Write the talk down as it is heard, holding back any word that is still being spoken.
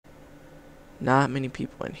Not many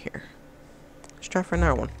people in here. Let's try for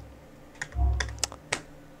another one.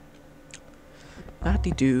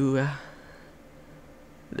 Lottie-doo.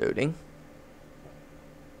 Loading.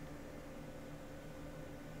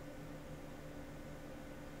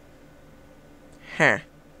 Huh.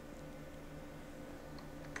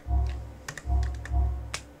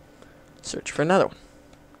 Search for another one.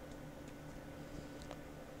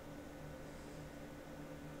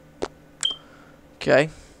 Okay.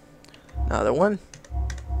 Another one.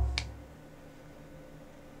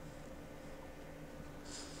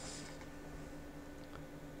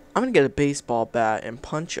 I'm gonna get a baseball bat and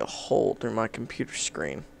punch a hole through my computer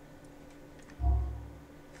screen.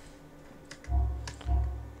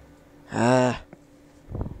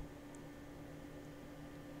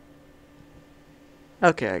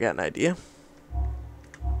 Okay, I got an idea.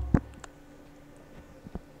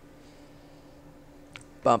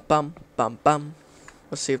 Bum bum bum bum.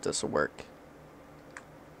 Let's see if this will work.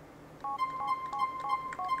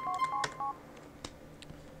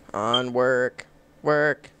 On work.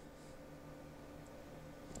 Work.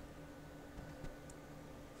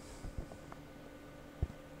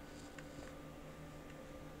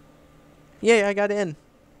 Yay, I got in.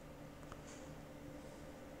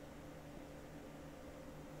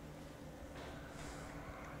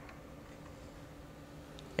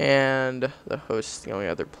 And the host is the only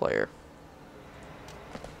other player.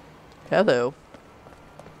 Hello.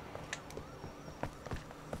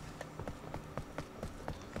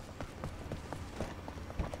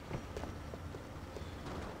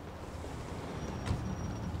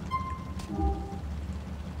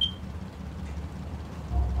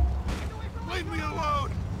 Leave me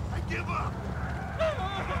alone! I give up!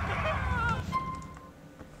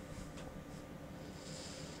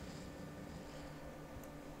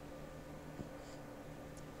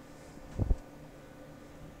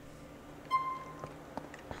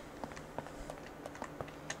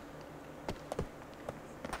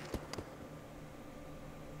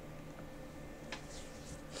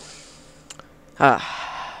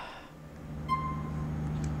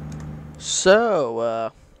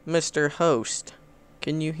 So, Mr. Host,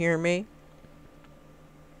 can you hear me?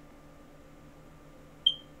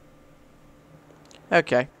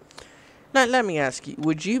 Okay. Now, let me ask you,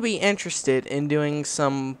 would you be interested in doing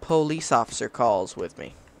some police officer calls with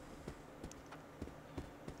me?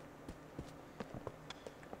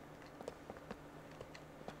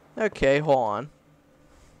 Okay, hold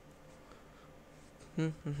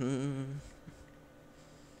on.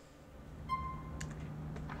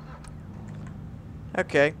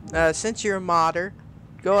 Okay, since you're a modder,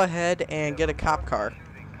 go ahead and get a cop car.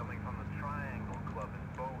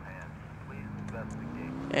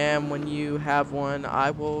 And when you have one,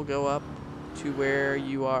 I will go up to where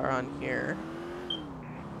you are on here.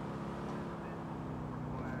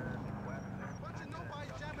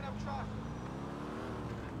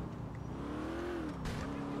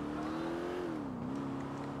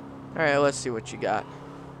 Alright, let's see what you got.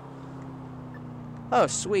 Oh,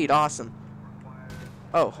 sweet, awesome.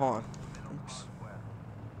 Oh, hold on. Oops.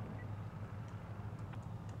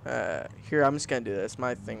 Here, I'm just gonna do this.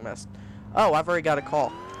 My thing messed. Oh, I've already got a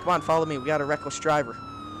call. Come on, follow me. We got a reckless driver.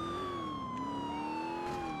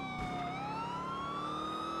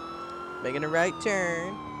 Making a right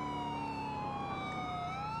turn.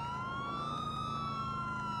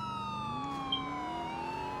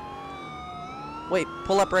 Wait,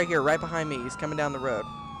 pull up right here, right behind me. He's coming down the road.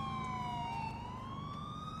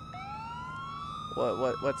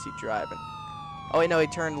 What's he driving? Oh, wait, no, he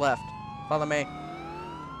turned left. Follow me.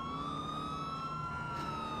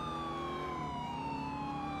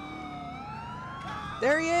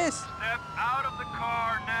 There he is! Step out of the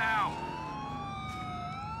car now!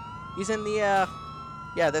 He's in the,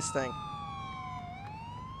 yeah, this thing.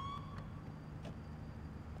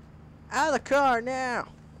 Out of the car now!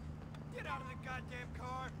 Get out of the goddamn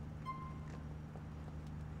car!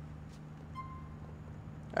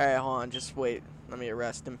 Alright, hold on, just wait. Let me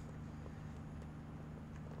arrest him.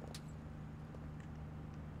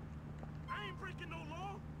 I ain't breaking no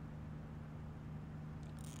law!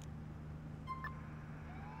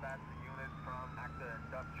 That's the unit from Acta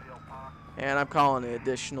Industrial Park. And I'm calling an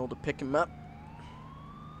additional to pick him up.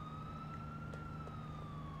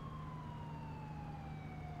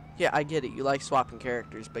 Yeah, I get it. You like swapping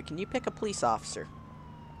characters, but can you pick a police officer?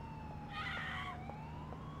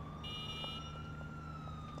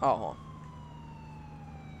 Oh, hold on.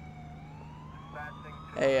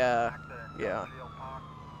 Hey, yeah.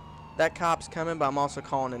 That cop's coming, but I'm also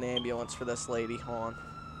calling an ambulance for this lady. Hold on.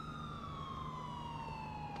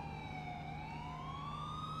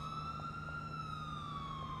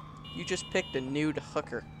 You just picked a nude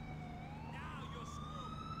hooker. Now you're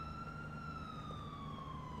screwed.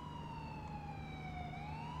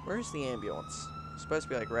 Where's the ambulance? It's supposed to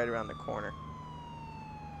be like right around the corner.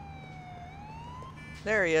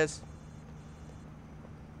 There he is.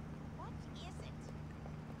 What is it?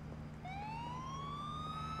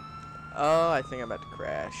 Oh, I think I'm about to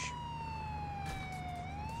crash.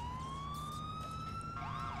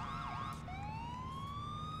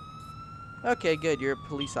 Okay, good. You're a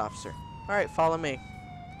police officer. Alright, follow me.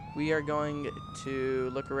 We are going to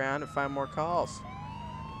look around and find more calls.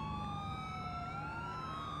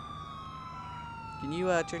 Can you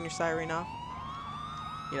turn your siren off?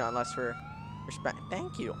 You know, unless we're respect.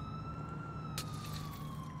 Thank you.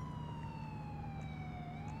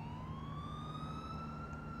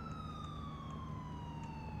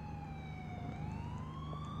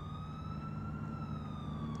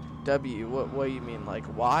 W, what do you mean, like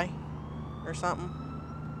Y or something?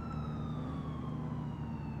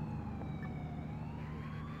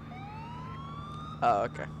 Oh,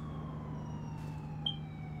 okay.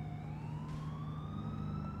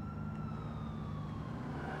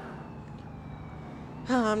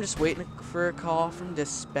 I'm just waiting for a call from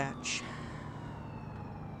dispatch.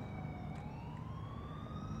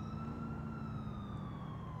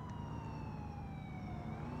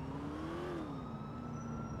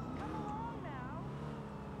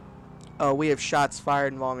 Oh, we have shots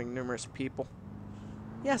fired involving numerous people.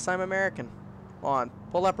 Yes, I'm American. Hold on.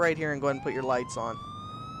 Pull up right here and go ahead and put your lights on.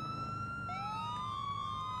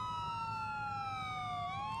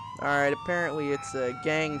 Alright, apparently it's a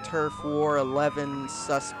gang turf war, 11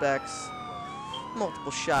 suspects,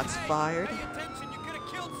 multiple shots fired. Pay attention, you could have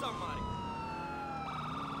killed somebody.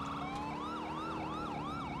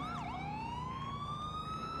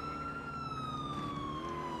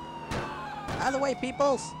 Out of the way,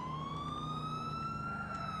 peoples!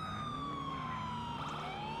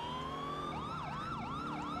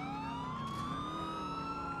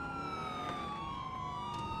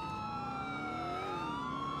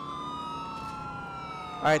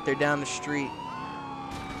 Alright, they're down the street.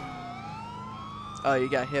 Oh, you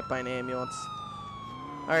got hit by an ambulance.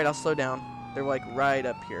 Alright, I'll slow down. They're like right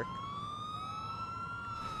up here.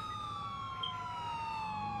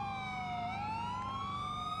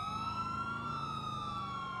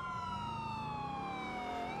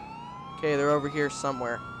 Okay, they're over here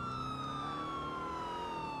somewhere.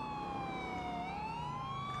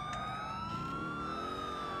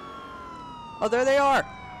 Oh, there they are!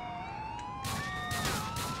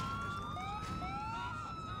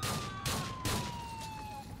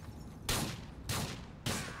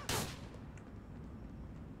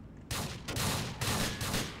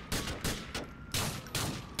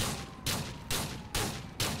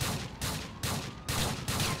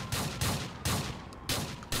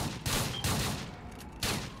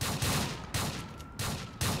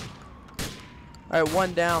 Alright,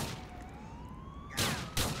 one down.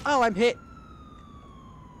 Oh, I'm hit.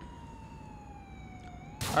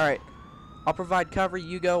 Alright. I'll provide cover.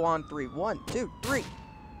 You go on 3. 1, 2, 3.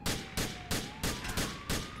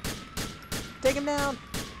 Take him down.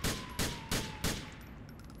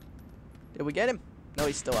 Did we get him? No,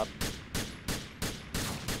 he's still up.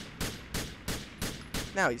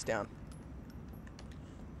 Now he's down.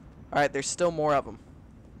 Alright, there's still more of them.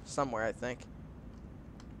 Somewhere, I think.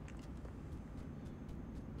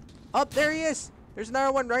 Oh, there he is! There's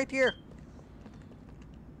another one right here.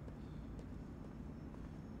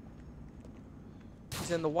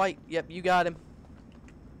 He's in the white. Yep, you got him.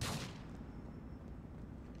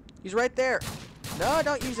 He's right there. No,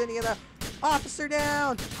 don't use any of the... Officer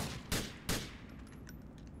down!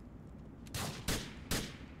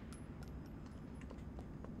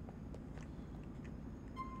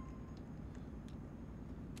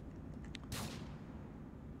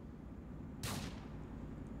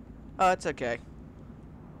 Oh, it's okay.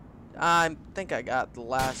 I think I got the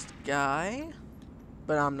last guy,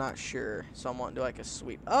 but I'm not sure. So I'm wanting to do like a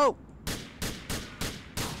sweep. Oh!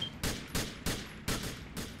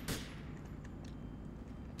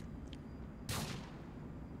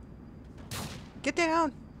 Get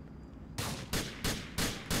down!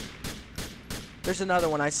 There's another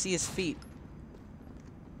one. I see his feet.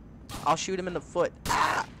 I'll shoot him in the foot.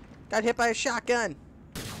 Ah! Got hit by a shotgun.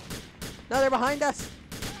 No, they're behind us.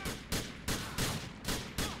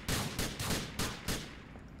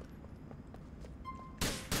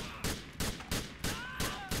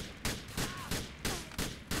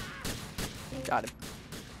 Got him.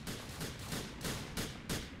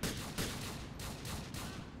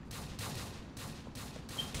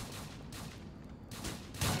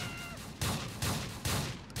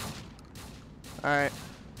 Alright.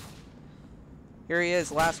 Here he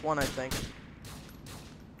is, last one, I think.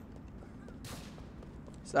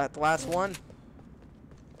 Is that the last one?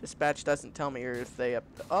 Dispatch doesn't tell me if they up.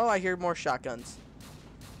 Oh, I hear more shotguns.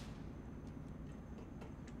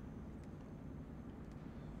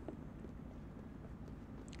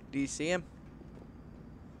 Do you see him?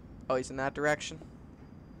 Oh, he's in that direction.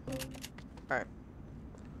 Alright.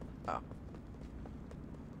 Oh.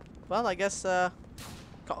 Well, I guess,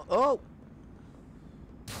 call. Oh!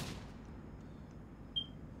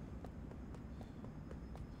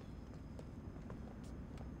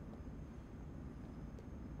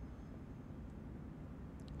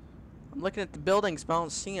 I'm looking at the buildings, but I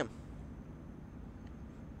don't see him.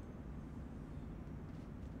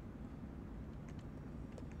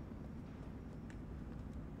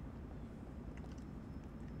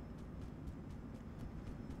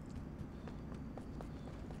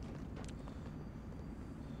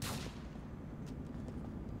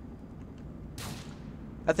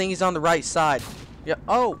 I think he's on the right side. Yeah.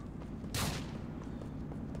 Oh!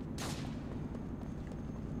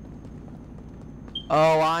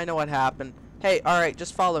 Oh, I know what happened. Hey, alright,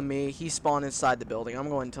 just follow me. He spawned inside the building. I'm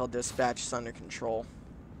going to tell dispatch it's under control.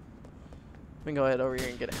 Let me go ahead over here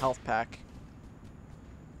and get a health pack.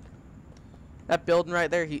 That building right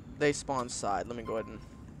there, they spawned inside. Let me go ahead and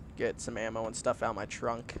get some ammo and stuff out of my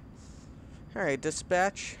trunk. Alright,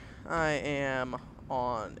 dispatch. I am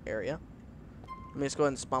on area. Let me just go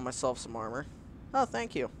ahead and spawn myself some armor. Oh,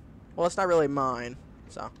 thank you. Well, it's not really mine,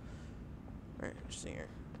 so. Alright, just see here.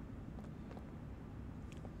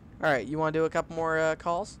 Alright, you want to do a couple more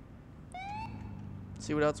calls?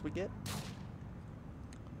 See what else we get?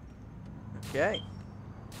 Okay.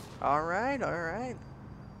 Alright, alright.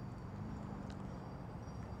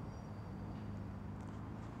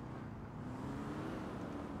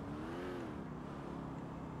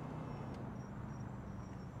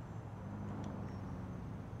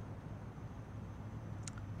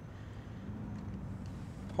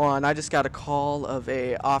 Hold on, I just got a call of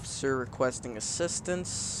a officer requesting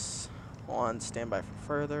assistance. Hold on, standby for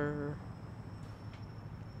further.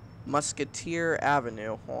 Musketeer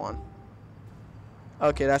Avenue, hold on.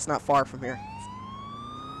 Okay, that's not far from here.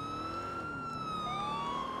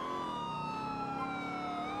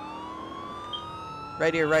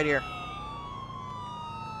 Right here, right here.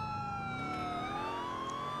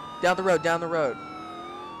 Down the road, down the road.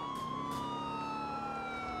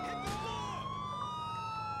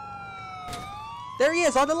 There he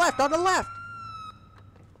is, on the left, on the left.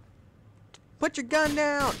 Put your gun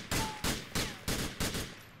down.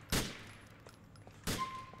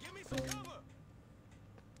 Give me some cover.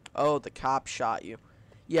 Oh, the cop shot you.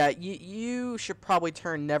 Yeah, you should probably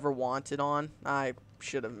turn never wanted on. I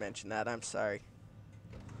should have mentioned that. I'm sorry.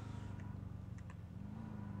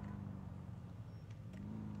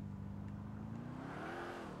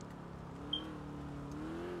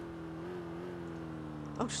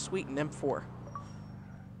 Oh, sweet, an M4.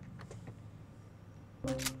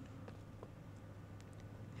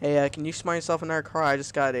 Hey, can you smile yourself in our car? I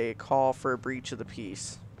just got a call for a breach of the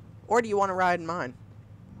peace. Or do you want to ride in mine?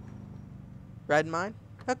 Ride in mine?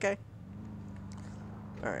 Okay.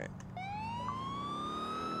 Alright.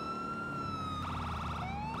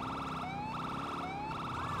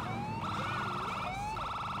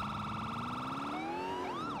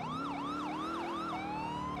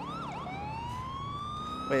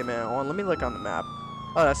 Wait a minute, hold on, let me look on the map.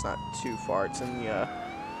 Oh, that's not too far. It's in the,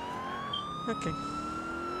 okay.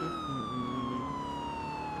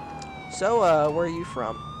 So, where are you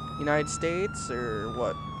from? United States, or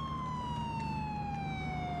what?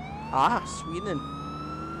 Ah, Sweden.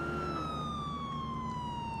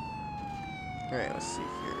 Alright, let's see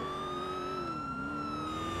here.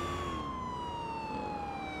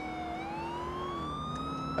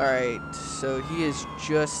 Alright, so he is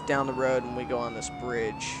just down the road when we go on this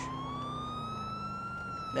bridge.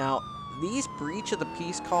 Now, these breach of the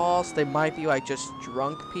peace calls, they might be like just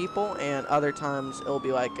drunk people, and other times it'll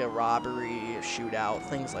be like a robbery, a shootout,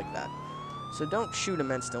 things like that. So don't shoot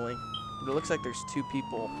them instantly. It looks like there's two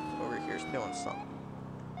people over here doing something.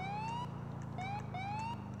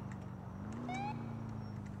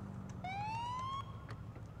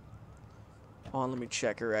 Hold on, let me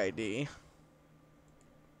check her ID.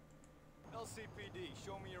 LCPD,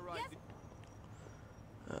 show me your ID.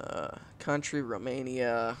 Country,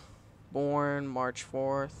 Romania. Born March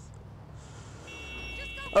 4th.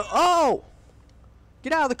 Oh!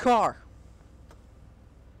 Get out of the car!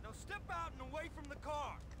 Now step out and away from the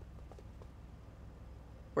car.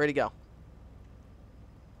 Where'd he go?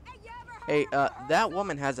 Hey, that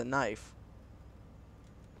woman has a knife.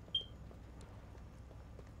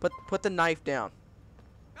 Put the knife down.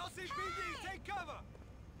 LCPD, take cover!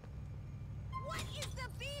 What is the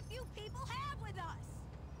beef you people have with us?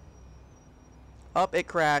 Oh, it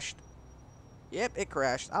crashed. Yep, it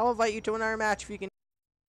crashed. I'll invite you to another match if you can.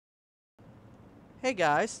 Hey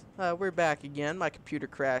guys, we're back again. My computer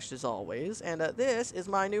crashed as always, and this is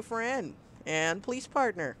my new friend and police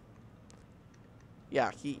partner.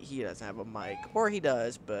 Yeah, he doesn't have a mic, or he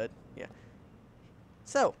does, but yeah.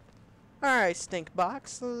 So, alright,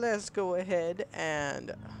 Stinkbox, let's go ahead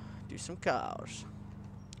and do some calls.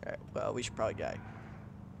 Alright, well, we should probably go.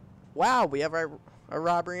 Wow, we have a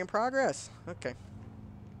robbery in progress. Okay.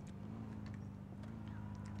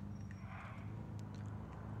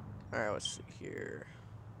 Alright, let's see here.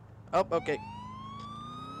 Oh, okay.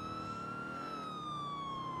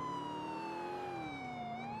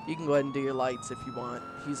 You can go ahead and do your lights if you want.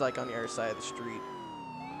 He's like on the other side of the street.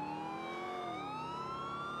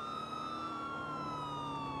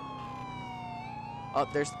 Oh,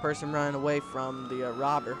 there's the person running away from the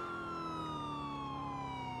robber.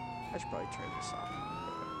 I should probably turn this off.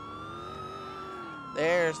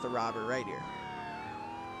 There's the robber right here.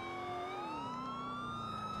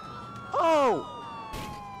 Oh!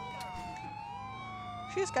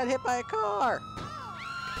 She just got hit by a car.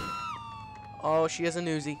 Oh, she has a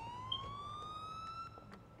Uzi.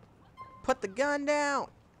 Put the gun down.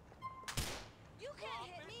 You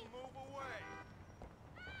can't hit me. Move away!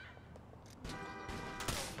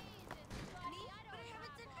 Me? But I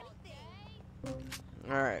haven't done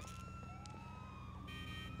anything. Alright.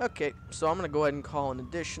 Okay, so I'm going to go ahead and call an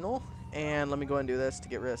additional. And let me go ahead and do this to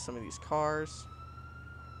get rid of some of these cars.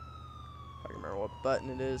 If I can remember what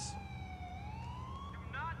button it is.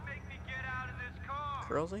 Do not make me get out of this car!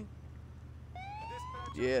 Curlsy?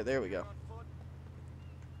 Dispatcher, Yeah, there we go. on foot.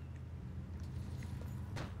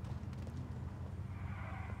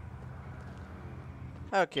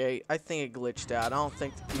 Okay, I think it glitched out. I don't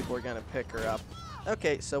think the people are going to pick her up.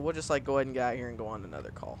 Okay, so we'll just like go ahead and get out here and go on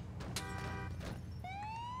another call.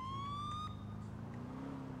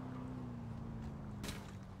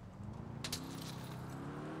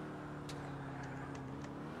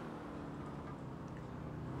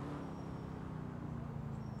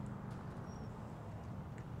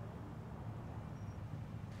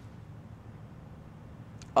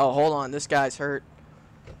 Oh, hold on. This guy's hurt.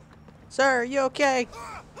 Sir, are you okay?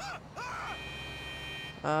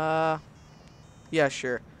 Yeah,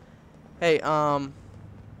 sure. Hey,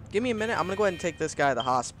 give me a minute. I'm gonna go ahead and take this guy to the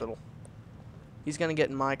hospital. He's gonna get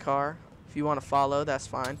in my car. If you want to follow, that's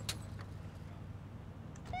fine.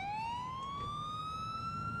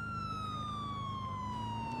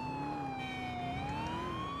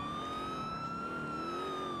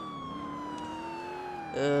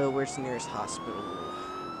 Where's the nearest hospital?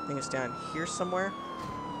 I think it's down here somewhere.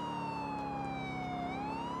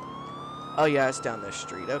 Oh yeah, it's down this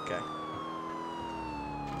street. Okay.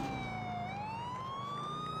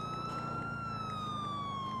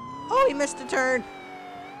 Oh, he missed a turn.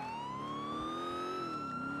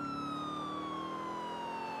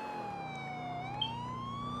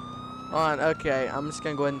 On. Okay, I'm just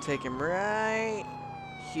gonna go ahead and take him right.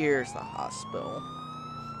 Here's the hospital.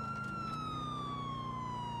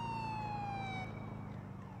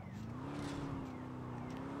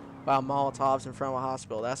 Wow, Molotovs in front of a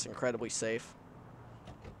hospital. That's incredibly safe.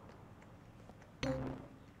 Come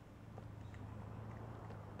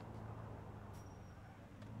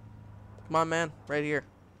on, man. Right here.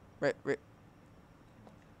 Right.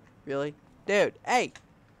 Really? Dude, hey!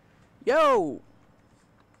 Yo!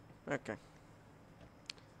 Okay.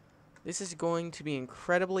 This is going to be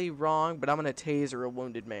incredibly wrong, but I'm going to taser a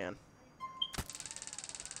wounded man.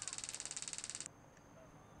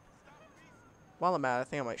 While I'm at it, I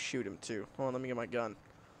think I might shoot him too. Hold on, let me get my gun.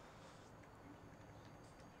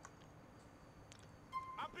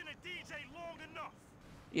 I've been a DJ long enough!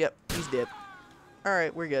 Yep, he's dead.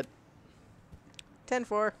 Alright, we're good.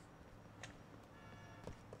 10-4.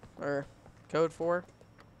 Or code 4.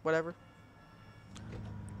 Whatever.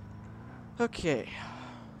 Okay.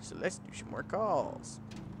 So let's do some more calls.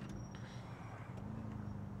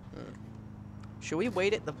 Should we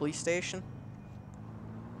wait at the police station?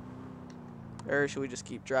 Or should we just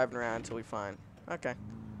keep driving around until we find? Okay.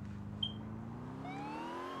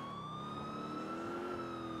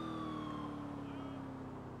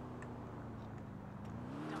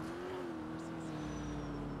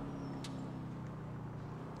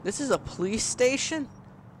 This is a police station?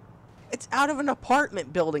 It's out of an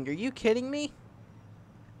apartment building. Are you kidding me?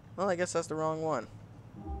 Well, I guess that's the wrong one.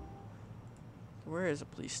 Where is a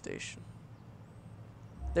police station?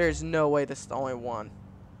 There's no way this is the only one.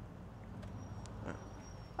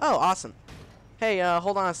 Oh, awesome. Hey,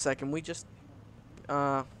 hold on a second. We just,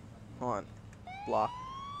 Hold on. Blah.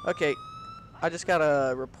 Okay. I just got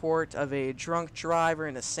a report of a drunk driver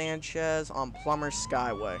in a Sanchez on Plummer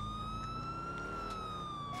Skyway.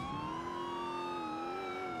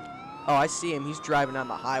 Oh, I see him. He's driving down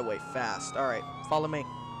the highway fast. Alright, follow me.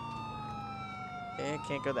 Eh,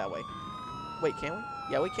 can't go that way. Wait, can we?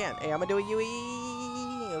 Yeah, we can. Hey, I'm gonna do a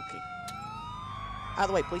UE. Okay. Out of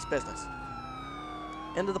the way, police business.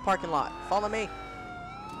 Into the parking lot. Follow me.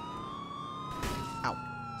 Ow.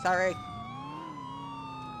 Sorry.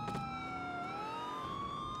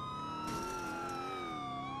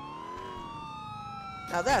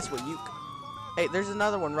 Now that's what you... Hey, there's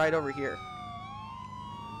another one right over here.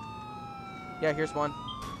 Yeah, here's one.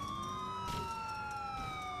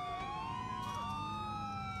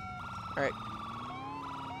 Alright.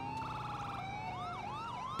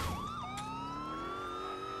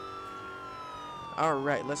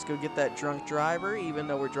 Alright, let's go get that drunk driver, even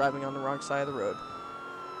though we're driving on the wrong side of the road.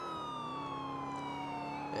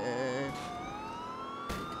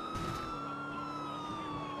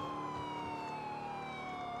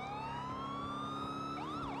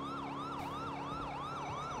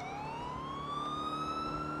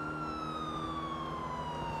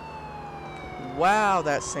 Wow,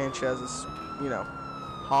 that Sanchez is, you know,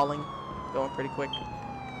 hauling, going pretty quick.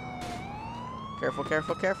 Careful,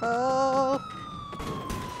 careful, careful!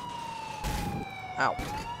 Ow.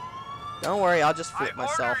 Don't worry, I'll just flip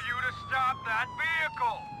myself. I order you to stop that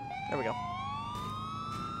vehicle! There we go.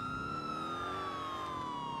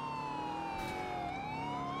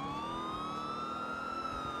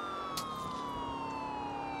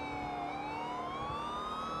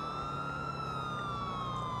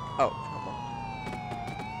 Oh, come on.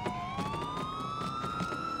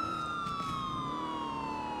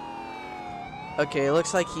 Okay, it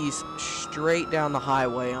looks like he's straight down the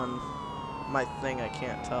highway on my thing. I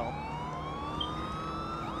can't tell.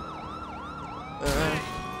 This is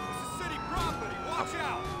city property. Watch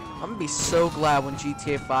out! I'm gonna be so glad when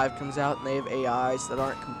GTA 5 comes out and they have AIs that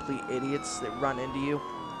aren't complete idiots that run into you.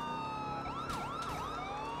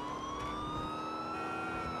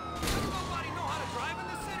 Does nobody know how to drive in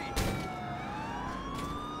this city?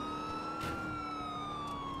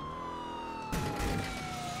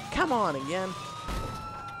 Come on again.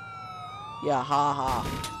 Yeah, ha ha.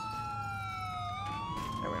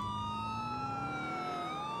 There we go.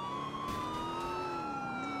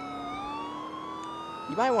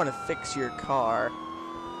 You might want to fix your car.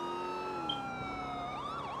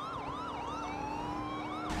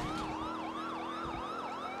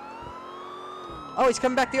 Oh, he's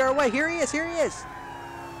coming back the other way. Here he is. Here he is.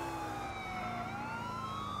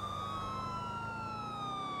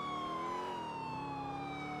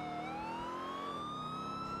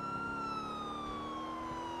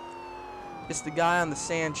 It's the guy on the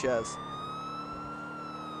Sanchez.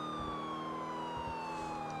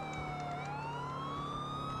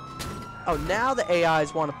 Oh, now the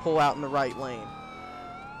AIs want to pull out in the right lane.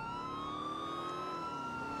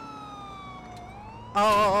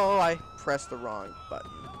 Oh, I pressed the wrong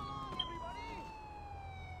button.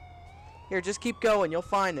 Here, just keep going. You'll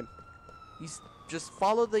find him. Just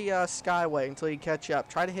follow the Skyway until you catch up.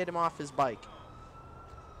 Try to hit him off his bike.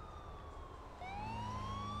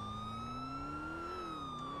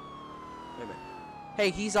 Wait a minute.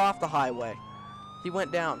 Hey, he's off the highway. He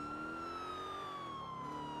went down.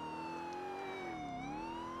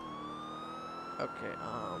 Okay,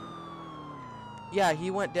 yeah, he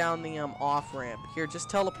went down the off ramp. Here, just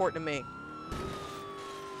teleport to me.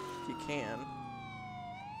 If you can.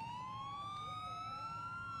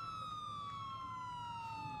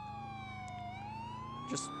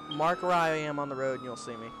 Just mark where I am on the road and you'll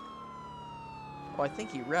see me. Oh, I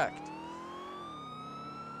think he wrecked.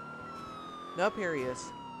 Nope, here he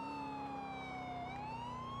is.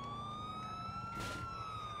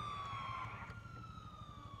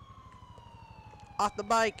 Off the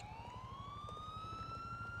bike.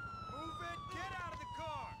 Move it! Get out of the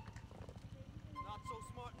car! Not so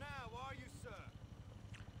smart now, are you, sir?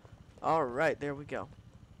 Alright, there we go.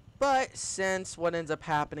 But since what ends up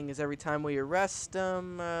happening is every time we arrest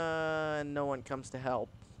him, no one comes to help.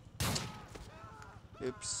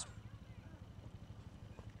 Oops.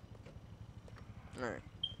 Alright.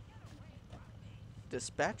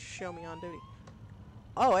 Dispatch, show me on duty.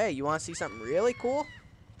 Oh, hey, you want to see something really cool?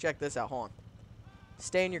 Check this out, hold on.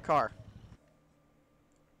 Stay in your car.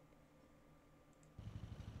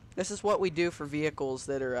 This is what we do for vehicles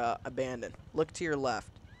that are abandoned. Look to your left.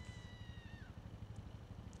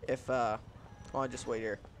 If, hold on, just wait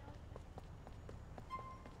here.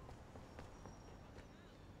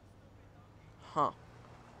 Huh.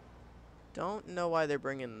 Don't know why they're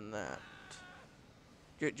bringing that.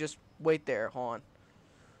 Just wait there. Hold on.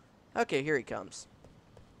 Okay, here he comes.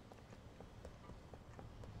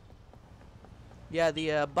 Yeah,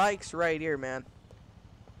 the bike's right here, man.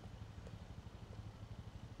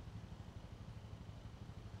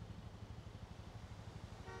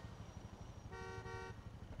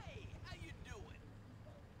 Hey, how you doing?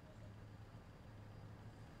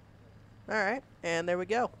 Alright, and there we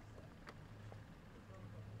go.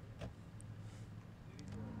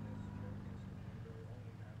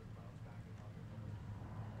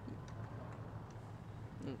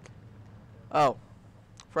 Okay. Oh,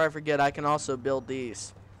 before I forget, I can also build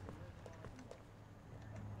these.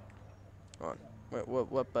 Hold on. Wait,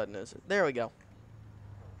 what button is it? There we go.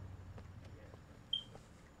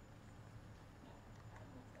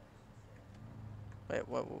 Wait,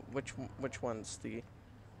 which one's the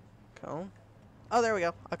cone? Oh, there we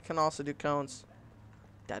go. I can also do cones.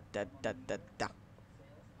 Da da da da da.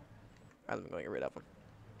 Alright, let me go get rid of them.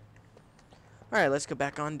 Alright, let's go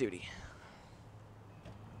back on duty.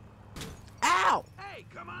 Ow! Hey,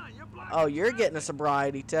 come on, you're blocking Oh, you're getting a traffic.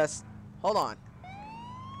 sobriety test. Hold on.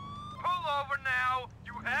 Pull over now.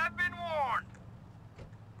 You have been warned.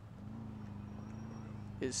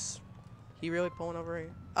 Is he really pulling over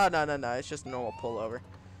here? Oh, no, no, no. It's just a normal pullover.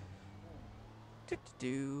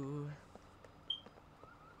 Do.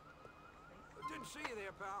 Didn't see you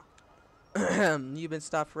there, pal. You've been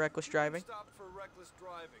stopped for reckless driving? Stopped for reckless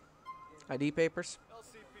driving. ID papers?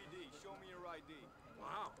 LCPD, show me your ID.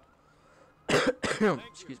 Wow.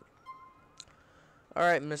 Excuse me.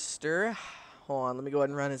 Alright, mister. Hold on, let me go ahead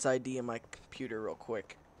and run his ID in my computer real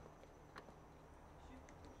quick.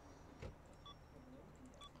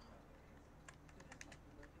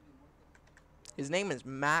 His name is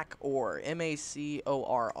Mac Orr.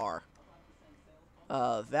 M-A-C-O-R-R.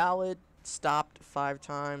 Valid. Stopped 5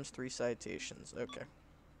 times. 3 citations. Okay.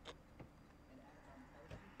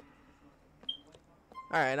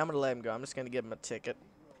 Alright, I'm going to let him go. I'm just going to give him a ticket.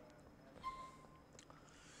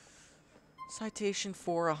 Citation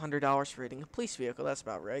for $100 for hitting a police vehicle. That's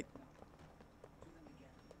about right.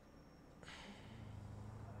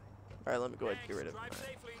 Alright, let me go ahead and get rid of him. Drive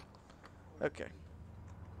safely. Okay.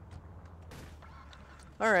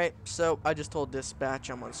 Alright, so I just told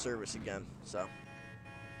dispatch I'm on service again, so.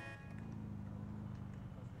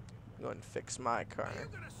 I'm going to fix my car. Are you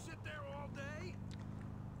gonna sit there all day?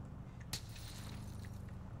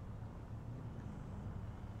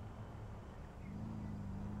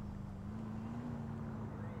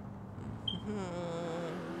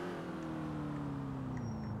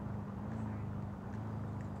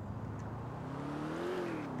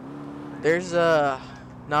 There's not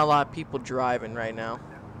a lot of people driving right now,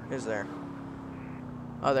 is there?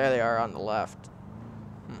 Oh, there they are on the left.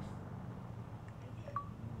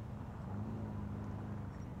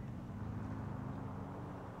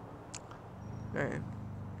 Alright.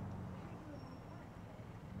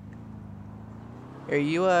 Here,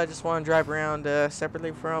 you just want to drive around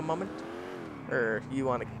separately for a moment? Or you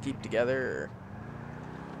want to keep together? Or...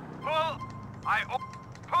 Pull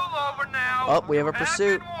over now. Oh, we have a You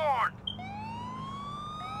pursuit. been warned.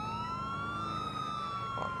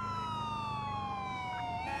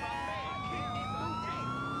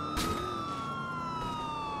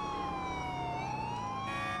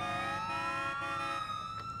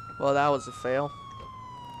 Well, that was a fail.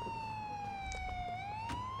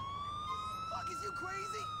 Fuck, is you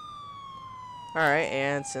crazy? Alright,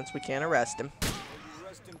 and since we can't arrest him.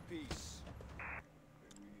 Rest in peace.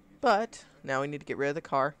 But, now we need to get rid of the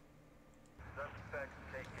car.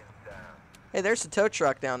 Hey, there's the tow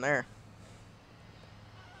truck down there.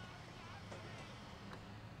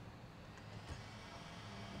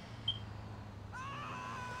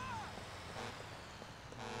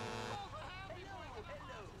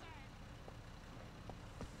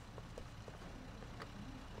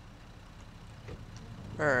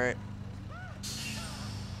 Alright.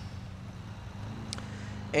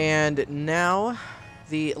 And now,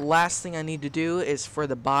 the last thing I need to do is for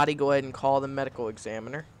the body, go ahead and call the medical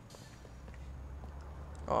examiner.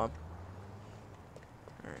 Alright.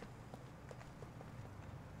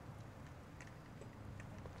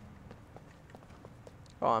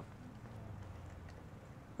 Hold on.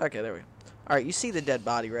 Okay, there we go. Alright, you see the dead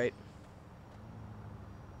body, right?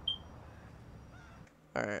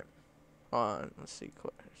 Alright. Hold on. Let's see.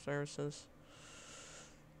 Services.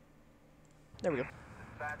 There we go.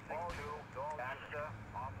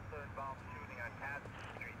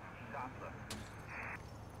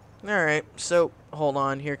 Alright, so hold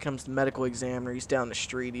on. Here comes the medical examiner. He's down the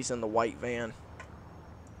street. He's in the white van.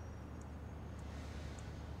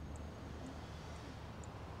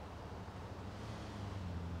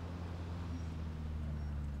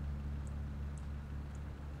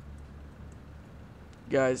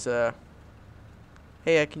 guys,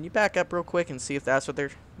 hey, can you back up real quick and see if that's what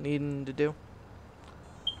they're needing to do?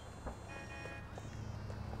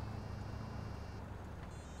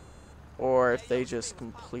 Or if they just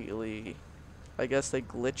completely, I guess they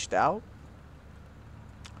glitched out.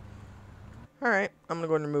 Alright, I'm gonna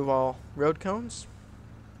go ahead and remove all road cones.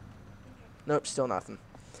 Nope, still nothing.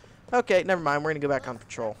 Okay, never mind, we're gonna go back on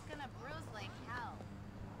patrol.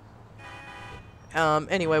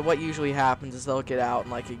 Anyway, what usually happens is they'll get out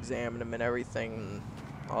and, like, examine them and everything, and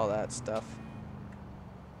all that stuff.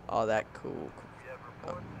 All that cool.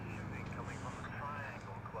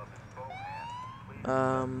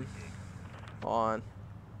 On.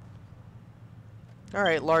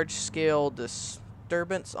 Alright, large-scale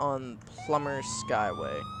disturbance on Plumber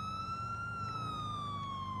Skyway.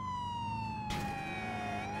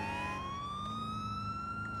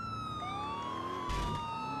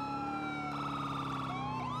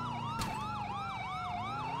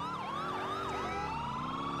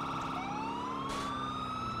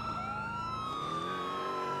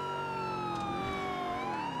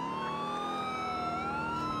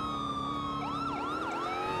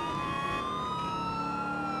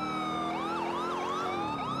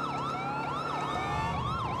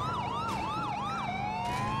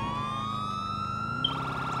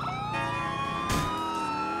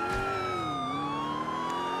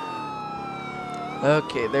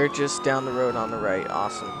 Okay, they're just down the road on the right.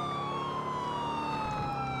 Awesome.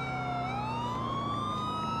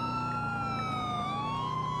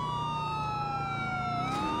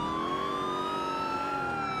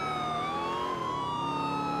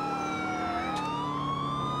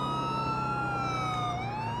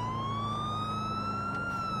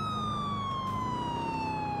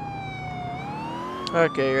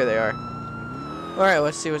 Okay, here they are. Alright,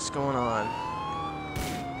 let's see what's going on.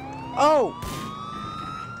 Oh!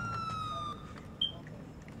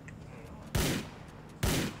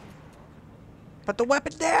 Put the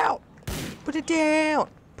weapon down! Put it down!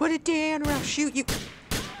 Put it down or I'll shoot you!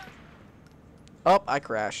 Oh, I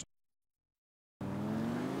crashed.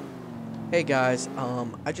 Hey guys,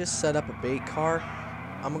 I just set up a bait car.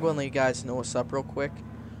 I'm gonna go and let you guys know what's up real quick.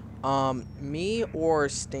 Me or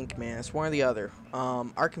Stinkman, it's one or the other.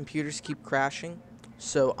 Our computers keep crashing,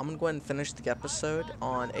 so I'm gonna go ahead and finish the episode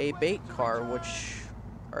on a bait car, which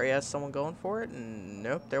already has someone going for it, and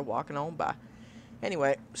nope, they're walking on by.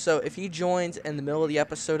 Anyway, so if he joins in the middle of the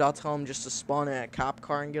episode, I'll tell him just to spawn in a cop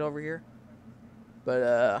car and get over here.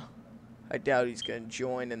 But, I doubt he's gonna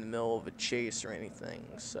join in the middle of a chase or anything,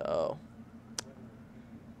 so.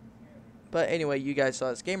 But anyway, you guys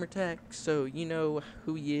saw his gamer tag, so you know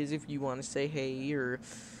who he is if you want to say hey or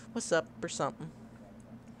what's up or something.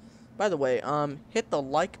 By the way, hit the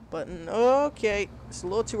like button. Okay, it's a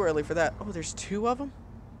little too early for that. Oh, there's two of them?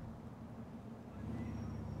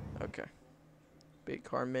 Okay. Big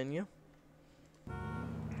car menu.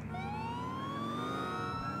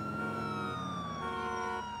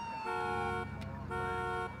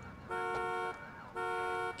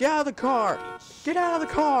 Get out of the car! Get out of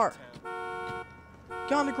the car!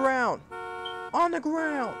 Get on the ground! On the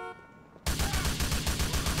ground!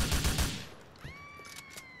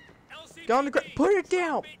 Get on the ground! Put it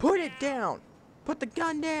down! Put it down! Put the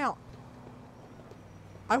gun down!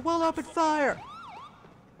 I will open fire!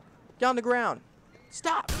 Get on the ground!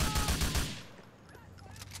 Stop!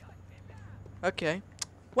 Okay.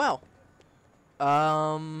 Well.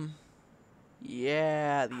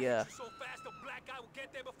 Yeah, the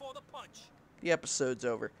episode's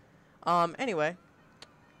over. Anyway.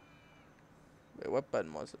 Wait, what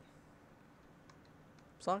button was it?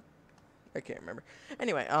 Song? I can't remember.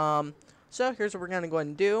 Anyway, so here's what we're gonna go ahead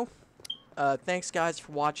and do. Thanks guys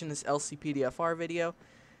for watching this LCPDFR video.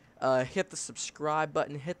 Hit the subscribe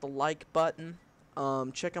button, hit the like button.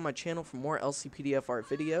 Check out my channel for more LCPDFR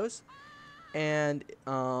videos. And,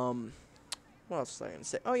 what else was I gonna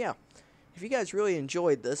say? Oh yeah. If you guys really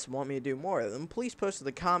enjoyed this and want me to do more of them, please post in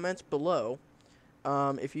the comments below.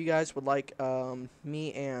 If you guys would like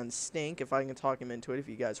me and Stink, if I can talk him into it if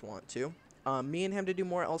you guys want to. Me and him to do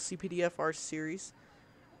more LCPDFR series.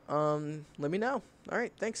 Let me know.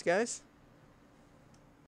 Alright, thanks guys.